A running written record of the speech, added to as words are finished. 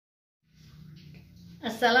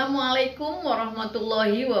Assalamualaikum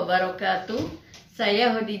warahmatullahi wabarakatuh. Saya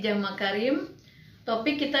Chodidjah Makarim.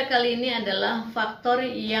 Topik kita kali ini adalah faktor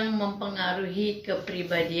yang mempengaruhi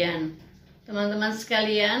kepribadian. Teman-teman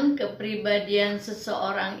sekalian, kepribadian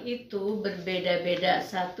seseorang itu berbeda-beda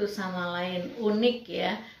satu sama lain, unik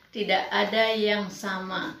ya. Tidak ada yang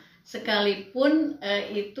sama. Sekalipun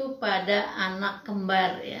itu pada anak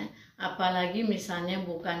kembar ya. Apalagi misalnya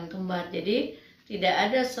bukan kembar. Jadi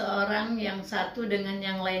tidak ada seorang yang satu dengan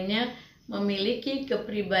yang lainnya memiliki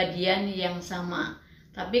kepribadian yang sama.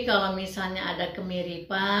 Tapi kalau misalnya ada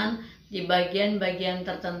kemiripan di bagian-bagian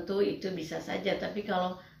tertentu itu bisa saja. Tapi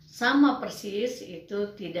kalau sama persis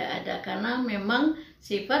itu tidak ada. Karena memang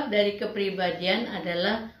sifat dari kepribadian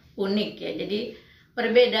adalah unik ya. Jadi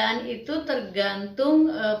perbedaan itu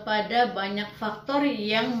tergantung pada banyak faktor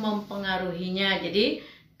yang mempengaruhinya.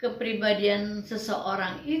 Jadi kepribadian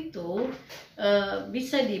seseorang itu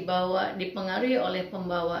bisa dipengaruhi oleh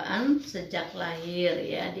pembawaan sejak lahir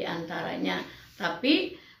ya diantaranya.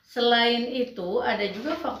 Tapi selain itu ada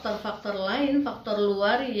juga faktor-faktor lain, faktor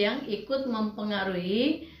luar yang ikut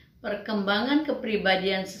mempengaruhi perkembangan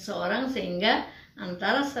kepribadian seseorang sehingga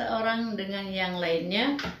antara seorang dengan yang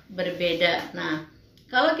lainnya berbeda. Nah,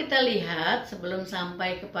 kalau kita lihat sebelum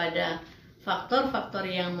sampai kepada faktor-faktor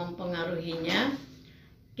yang mempengaruhinya,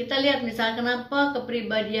 kita lihat misalnya kenapa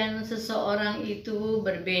kepribadian seseorang itu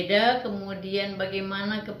berbeda, kemudian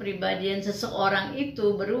bagaimana kepribadian seseorang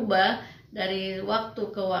itu berubah dari waktu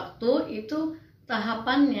ke waktu. Itu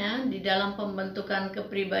tahapannya di dalam pembentukan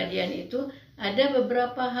kepribadian itu ada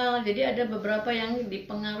beberapa hal. Jadi ada beberapa yang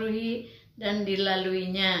dipengaruhi dan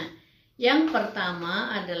dilaluinya. Yang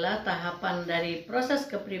pertama adalah tahapan dari proses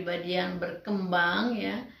kepribadian berkembang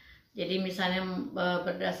ya. Jadi misalnya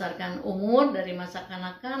berdasarkan umur dari masa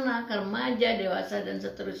kanak-kanak, remaja, dewasa dan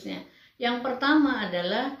seterusnya. Yang pertama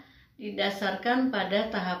adalah didasarkan pada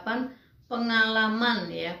tahapan pengalaman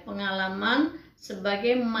ya, pengalaman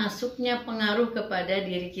sebagai masuknya pengaruh kepada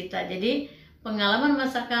diri kita. Jadi pengalaman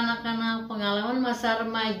masa kanak-kanak, pengalaman masa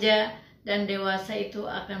remaja dan dewasa itu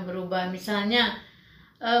akan berubah. Misalnya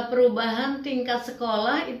perubahan tingkat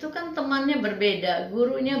sekolah itu kan temannya berbeda,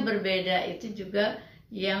 gurunya berbeda, itu juga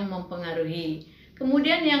yang mempengaruhi.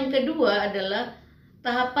 Kemudian yang kedua adalah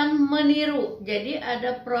tahapan meniru. Jadi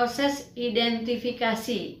ada proses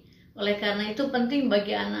identifikasi. Oleh karena itu penting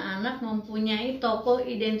bagi anak-anak mempunyai tokoh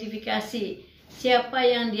identifikasi. Siapa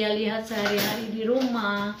yang dia lihat sehari-hari di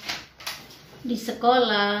rumah, di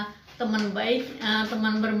sekolah, teman baik,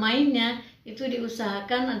 teman bermainnya, itu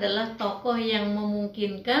diusahakan adalah tokoh yang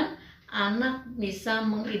memungkinkan anak bisa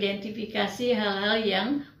mengidentifikasi hal-hal yang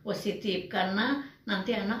positif karena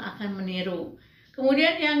nanti anak akan meniru.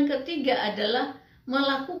 Kemudian yang ketiga adalah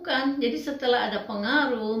melakukan. Jadi setelah ada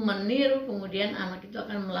pengaruh, meniru, kemudian anak itu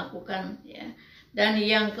akan melakukan ya. Dan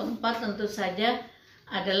yang keempat tentu saja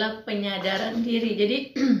adalah penyadaran diri. Jadi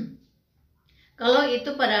kalau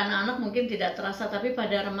itu pada anak-anak mungkin tidak terasa, tapi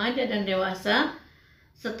pada remaja dan dewasa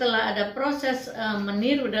setelah ada proses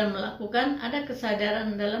meniru dan melakukan, ada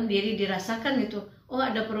kesadaran dalam diri, dirasakan itu, oh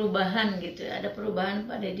ada perubahan gitu, ada perubahan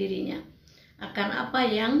pada dirinya akan apa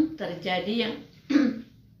yang terjadi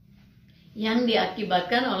yang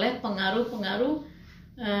diakibatkan oleh pengaruh-pengaruh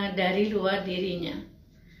dari luar dirinya.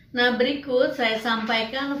 Nah, berikut saya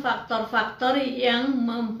sampaikan faktor-faktor yang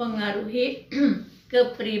mempengaruhi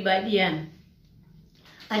kepribadian.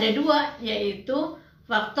 Ada dua, yaitu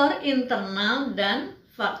faktor internal dan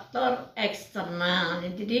faktor eksternal.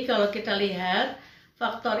 Jadi kalau kita lihat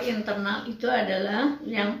faktor internal itu adalah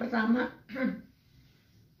yang pertama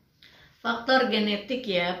faktor genetik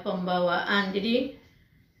ya, pembawaan. Jadi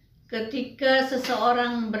ketika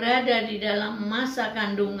seseorang berada di dalam masa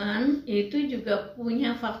kandungan itu juga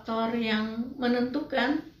punya faktor yang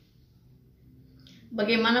menentukan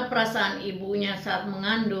bagaimana perasaan ibunya saat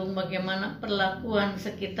mengandung, bagaimana perlakuan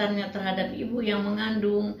sekitarnya terhadap ibu yang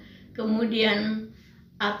mengandung, kemudian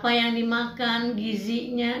apa yang dimakan,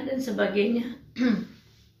 gizinya dan sebagainya.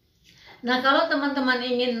 Nah, kalau teman-teman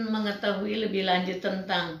ingin mengetahui lebih lanjut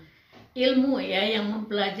tentang ilmu ya yang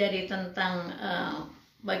mempelajari tentang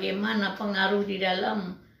bagaimana pengaruh di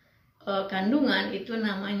dalam kandungan, itu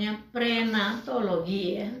namanya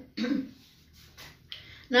prenatologi ya.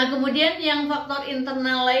 Nah, kemudian yang faktor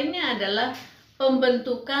internal lainnya adalah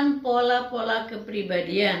pembentukan pola-pola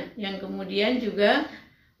kepribadian, yang kemudian juga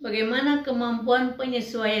bagaimana kemampuan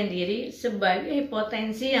penyesuaian diri sebagai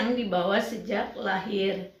potensi yang dibawa sejak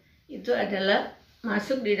lahir. Itu adalah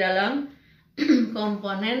masuk di dalam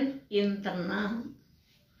komponen internal.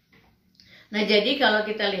 Nah, jadi kalau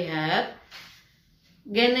kita lihat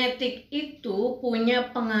genetik itu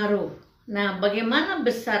punya pengaruh. Nah, bagaimana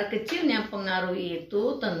besar kecilnya pengaruh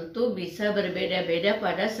itu tentu bisa berbeda-beda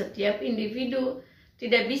pada setiap individu.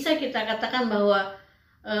 Tidak bisa kita katakan bahwa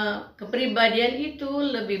kepribadian itu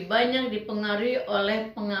lebih banyak dipengaruhi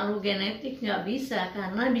oleh pengaruh genetik, nggak bisa,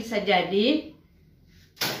 karena bisa jadi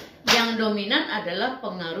yang dominan adalah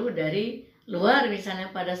pengaruh dari luar,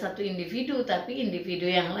 misalnya pada satu individu, tapi individu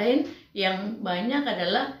yang lain yang banyak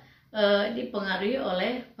adalah dipengaruhi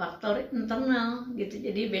oleh faktor internal gitu.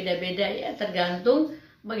 Jadi beda-beda ya, tergantung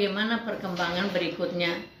bagaimana perkembangan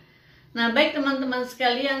berikutnya. Nah, baik teman-teman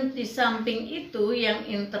sekalian, di samping itu yang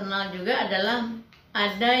internal juga adalah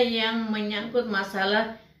ada yang menyangkut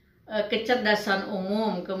masalah kecerdasan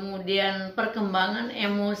umum, kemudian perkembangan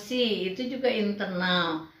emosi, itu juga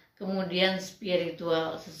internal, kemudian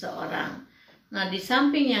spiritual seseorang. Nah, di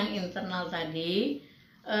samping yang internal tadi,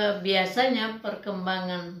 biasanya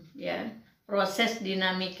perkembangan ya, proses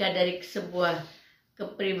dinamika dari sebuah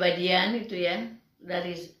kepribadian itu ya,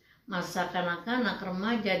 dari masa kanak-kanak,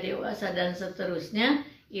 remaja, dewasa, dan seterusnya,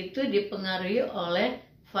 itu dipengaruhi oleh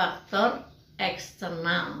faktor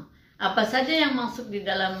eksternal. Apa saja yang masuk di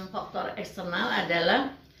dalam faktor eksternal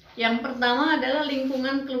adalah, yang pertama adalah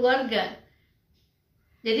lingkungan keluarga.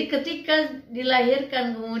 Jadi ketika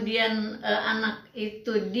dilahirkan kemudian anak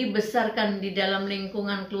itu dibesarkan di dalam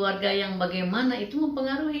lingkungan keluarga yang bagaimana, itu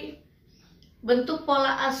mempengaruhi. Bentuk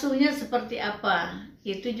pola asuhnya seperti apa,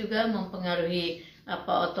 itu juga mempengaruhi,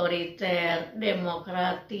 apa otoriter,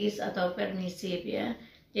 demokratis, atau permisif ya.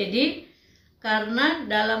 Jadi karena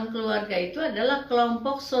dalam keluarga itu adalah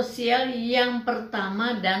kelompok sosial yang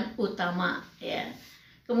pertama dan utama ya.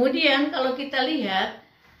 Kemudian kalau kita lihat,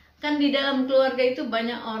 kan di dalam keluarga itu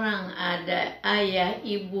banyak orang, ada ayah,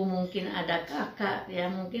 ibu, mungkin ada kakak ya,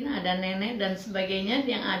 mungkin ada nenek dan sebagainya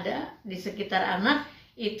yang ada di sekitar anak,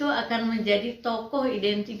 itu akan menjadi tokoh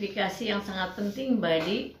identifikasi yang sangat penting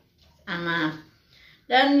bagi anak.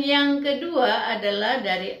 Dan yang kedua adalah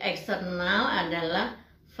dari eksternal adalah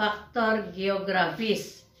faktor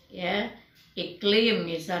geografis ya, iklim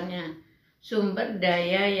misalnya, sumber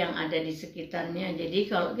daya yang ada di sekitarnya. Jadi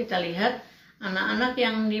kalau kita lihat anak-anak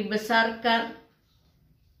yang dibesarkan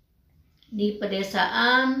di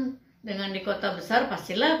pedesaan dengan di kota besar,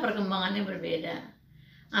 pastilah perkembangannya berbeda.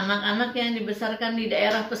 Anak-anak yang dibesarkan di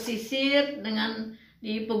daerah pesisir dengan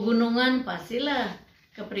di pegunungan, pastilah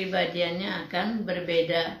kepribadiannya akan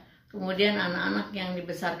berbeda. Kemudian anak-anak yang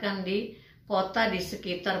dibesarkan di kota di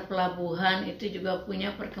sekitar pelabuhan itu juga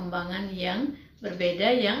punya perkembangan yang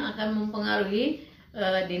berbeda yang akan mempengaruhi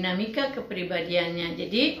dinamika kepribadiannya.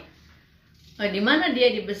 Jadi di mana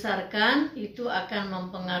dia dibesarkan itu akan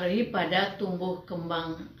mempengaruhi pada tumbuh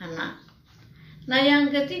kembang anak. Nah,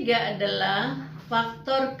 yang ketiga adalah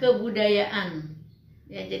faktor kebudayaan.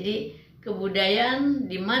 Ya, jadi kebudayaan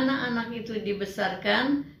di mana anak itu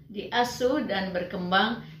dibesarkan, diasuh dan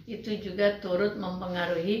berkembang, itu juga turut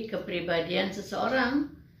mempengaruhi kepribadian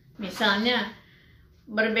seseorang. Misalnya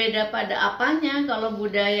berbeda pada apanya kalau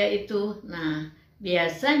budaya itu. Nah,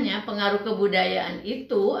 biasanya pengaruh kebudayaan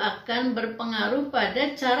itu akan berpengaruh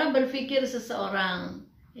pada cara berpikir seseorang,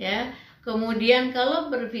 ya. Kemudian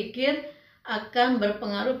kalau berpikir akan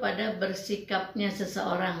berpengaruh pada bersikapnya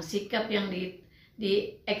seseorang, sikap yang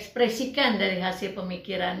diekspresikan dari hasil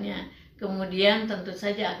pemikirannya. Kemudian tentu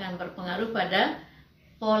saja akan berpengaruh pada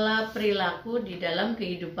pola perilaku di dalam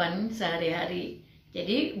kehidupan sehari-hari.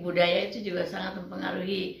 Jadi budaya itu juga sangat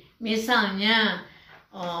mempengaruhi. Misalnya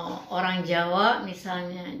orang Jawa,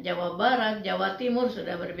 misalnya Jawa Barat, Jawa Timur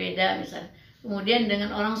sudah berbeda misalnya. Kemudian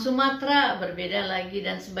dengan orang Sumatera berbeda lagi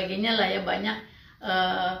dan sebagainya lah ya, banyak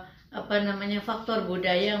faktor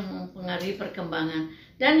budaya yang mempengaruhi perkembangan.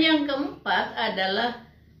 Dan yang keempat adalah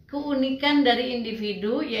keunikan dari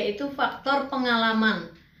individu, yaitu faktor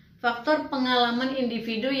pengalaman. Faktor pengalaman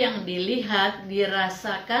individu yang dilihat,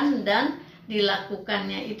 dirasakan, dan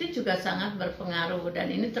dilakukannya itu juga sangat berpengaruh.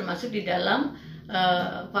 Dan ini termasuk di dalam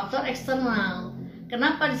faktor eksternal.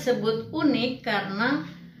 Kenapa disebut unik? Karena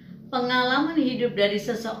pengalaman hidup dari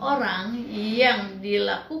seseorang yang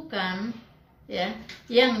dilakukan, ya,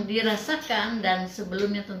 yang dirasakan, dan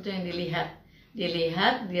sebelumnya tentu yang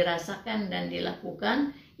dilihat, dirasakan, dan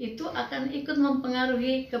dilakukan, itu akan ikut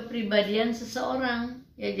mempengaruhi kepribadian seseorang.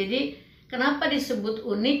 Ya, jadi kenapa disebut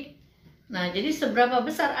unik? Nah, jadi seberapa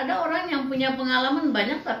besar, ada orang yang punya pengalaman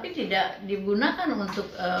banyak tapi tidak digunakan untuk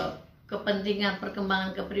kepentingan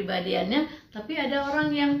perkembangan kepribadiannya, tapi ada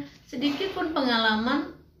orang yang sedikit pun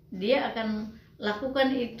pengalaman, dia akan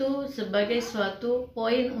lakukan itu sebagai suatu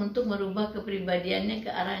poin untuk merubah kepribadiannya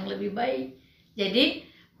ke arah yang lebih baik. Jadi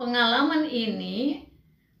pengalaman ini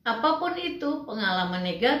apapun itu, pengalaman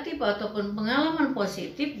negatif ataupun pengalaman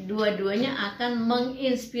positif, dua-duanya akan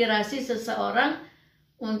menginspirasi seseorang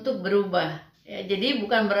untuk berubah. Ya, jadi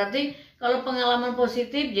bukan berarti kalau pengalaman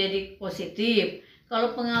positif jadi positif,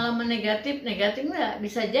 kalau pengalaman negatif enggak.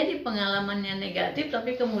 Bisa jadi pengalamannya negatif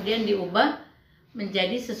tapi kemudian diubah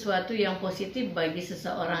menjadi sesuatu yang positif bagi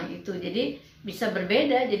seseorang itu. Jadi bisa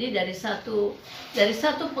berbeda. Jadi dari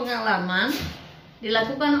satu pengalaman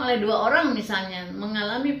dilakukan oleh dua orang, misalnya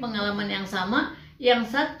mengalami pengalaman yang sama, yang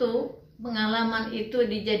satu pengalaman itu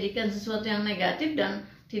dijadikan sesuatu yang negatif dan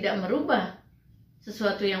tidak merubah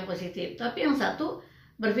sesuatu yang positif, tapi yang satu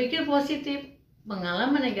berpikir positif,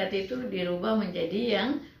 pengalaman negatif itu dirubah menjadi yang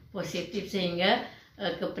positif, sehingga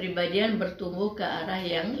kepribadian bertumbuh ke arah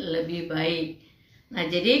yang lebih baik. Nah,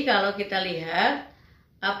 jadi kalau kita lihat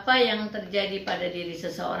apa yang terjadi pada diri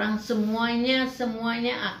seseorang, semuanya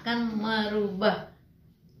akan merubah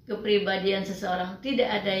kepribadian seseorang,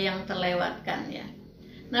 tidak ada yang terlewatkan ya.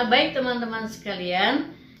 Nah, baik teman-teman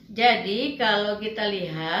sekalian, jadi kalau kita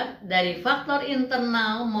lihat dari faktor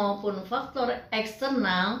internal maupun faktor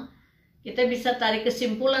eksternal, kita bisa tarik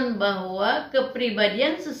kesimpulan bahwa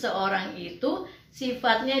kepribadian seseorang itu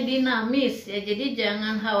sifatnya dinamis ya. Jadi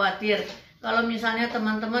jangan khawatir kalau misalnya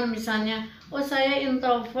teman-teman oh saya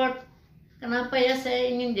introvert, kenapa ya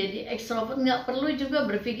saya ingin jadi ekstrovert? Nggak perlu juga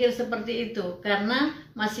berpikir seperti itu, karena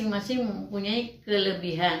masing-masing mempunyai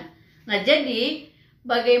kelebihan. Nah, jadi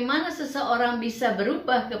bagaimana seseorang bisa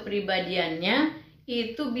berubah kepribadiannya,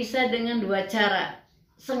 itu bisa dengan dua cara.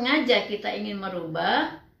 Sengaja kita ingin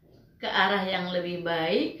merubah ke arah yang lebih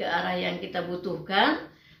baik, ke arah yang kita butuhkan.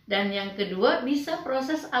 Dan yang kedua, bisa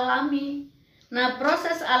proses alami. Nah,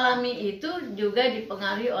 proses alami itu juga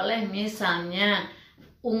dipengaruhi oleh misalnya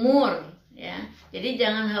umur ya. Jadi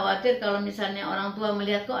jangan khawatir kalau misalnya orang tua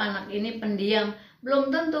melihat kok anak ini pendiam, belum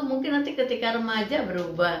tentu, mungkin nanti ketika remaja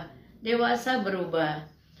berubah, dewasa berubah.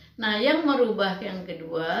 Nah, yang merubah yang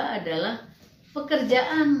kedua adalah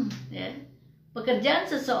pekerjaan ya. Pekerjaan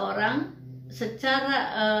seseorang secara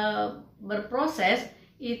berproses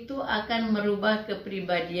itu akan merubah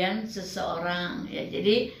kepribadian seseorang ya.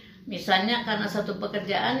 Jadi misalnya karena satu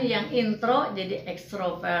pekerjaan yang intro jadi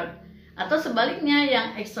ekstrovert, atau sebaliknya yang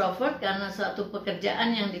ekstrovert karena satu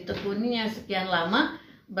pekerjaan yang ditekuninya sekian lama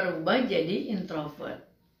berubah jadi introvert.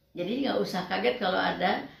 Jadi nggak usah kaget kalau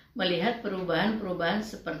ada melihat perubahan-perubahan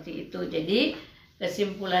seperti itu. Jadi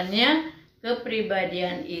kesimpulannya,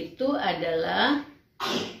 kepribadian itu adalah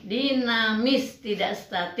dinamis, tidak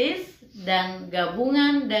statis, dan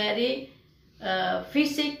gabungan dari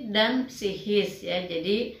fisik dan psikis ya.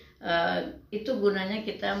 Jadi itu gunanya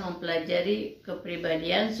kita mempelajari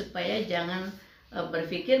kepribadian supaya jangan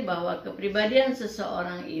berpikir bahwa kepribadian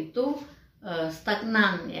seseorang itu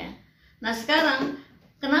stagnan ya. Nah, sekarang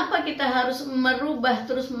kenapa kita harus merubah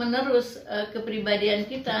terus-menerus kepribadian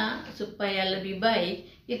kita supaya lebih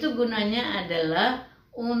baik? Itu gunanya adalah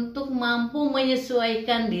untuk mampu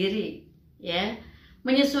menyesuaikan diri ya.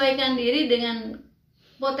 Menyesuaikan diri dengan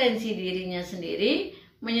potensi dirinya sendiri,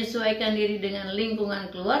 menyesuaikan diri dengan lingkungan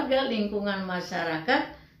keluarga, lingkungan masyarakat,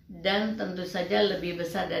 dan tentu saja lebih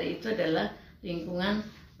besar dari itu adalah lingkungan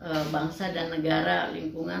bangsa dan negara,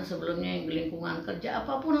 lingkungan sebelumnya, lingkungan kerja,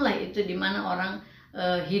 apapun lah itu di mana orang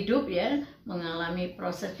hidup ya, mengalami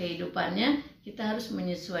proses kehidupannya, kita harus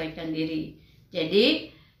menyesuaikan diri. Jadi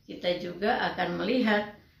kita juga akan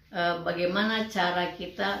melihat bagaimana cara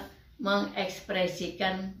kita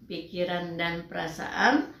mengekspresikan pikiran dan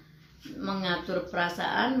perasaan, mengatur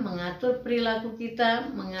perasaan, mengatur perilaku kita,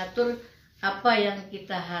 mengatur apa yang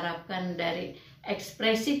kita harapkan dari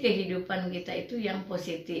ekspresi kehidupan kita itu yang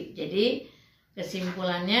positif. Jadi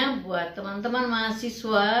kesimpulannya buat teman-teman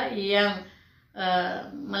mahasiswa yang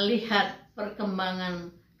melihat perkembangan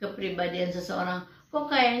kepribadian seseorang, kok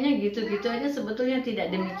kayaknya gitu-gitu aja, sebetulnya tidak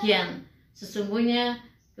demikian. Sesungguhnya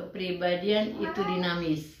kepribadian itu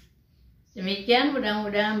dinamis. Demikian,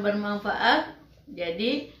 mudah-mudahan bermanfaat.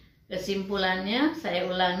 Jadi kesimpulannya saya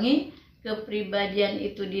ulangi, kepribadian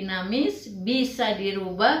itu dinamis, bisa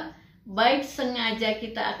dirubah, baik sengaja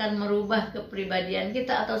kita akan merubah kepribadian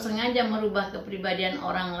kita atau sengaja merubah kepribadian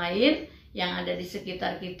orang lain yang ada di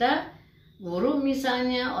sekitar kita, guru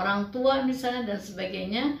misalnya, orang tua misalnya, dan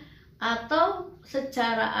sebagainya, atau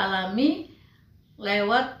secara alami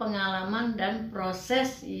lewat pengalaman dan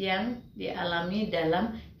proses yang dialami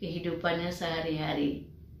dalam kehidupannya sehari-hari.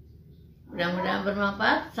 Mudah-mudahan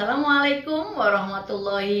bermanfaat. Assalamualaikum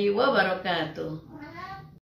warahmatullahi wabarakatuh.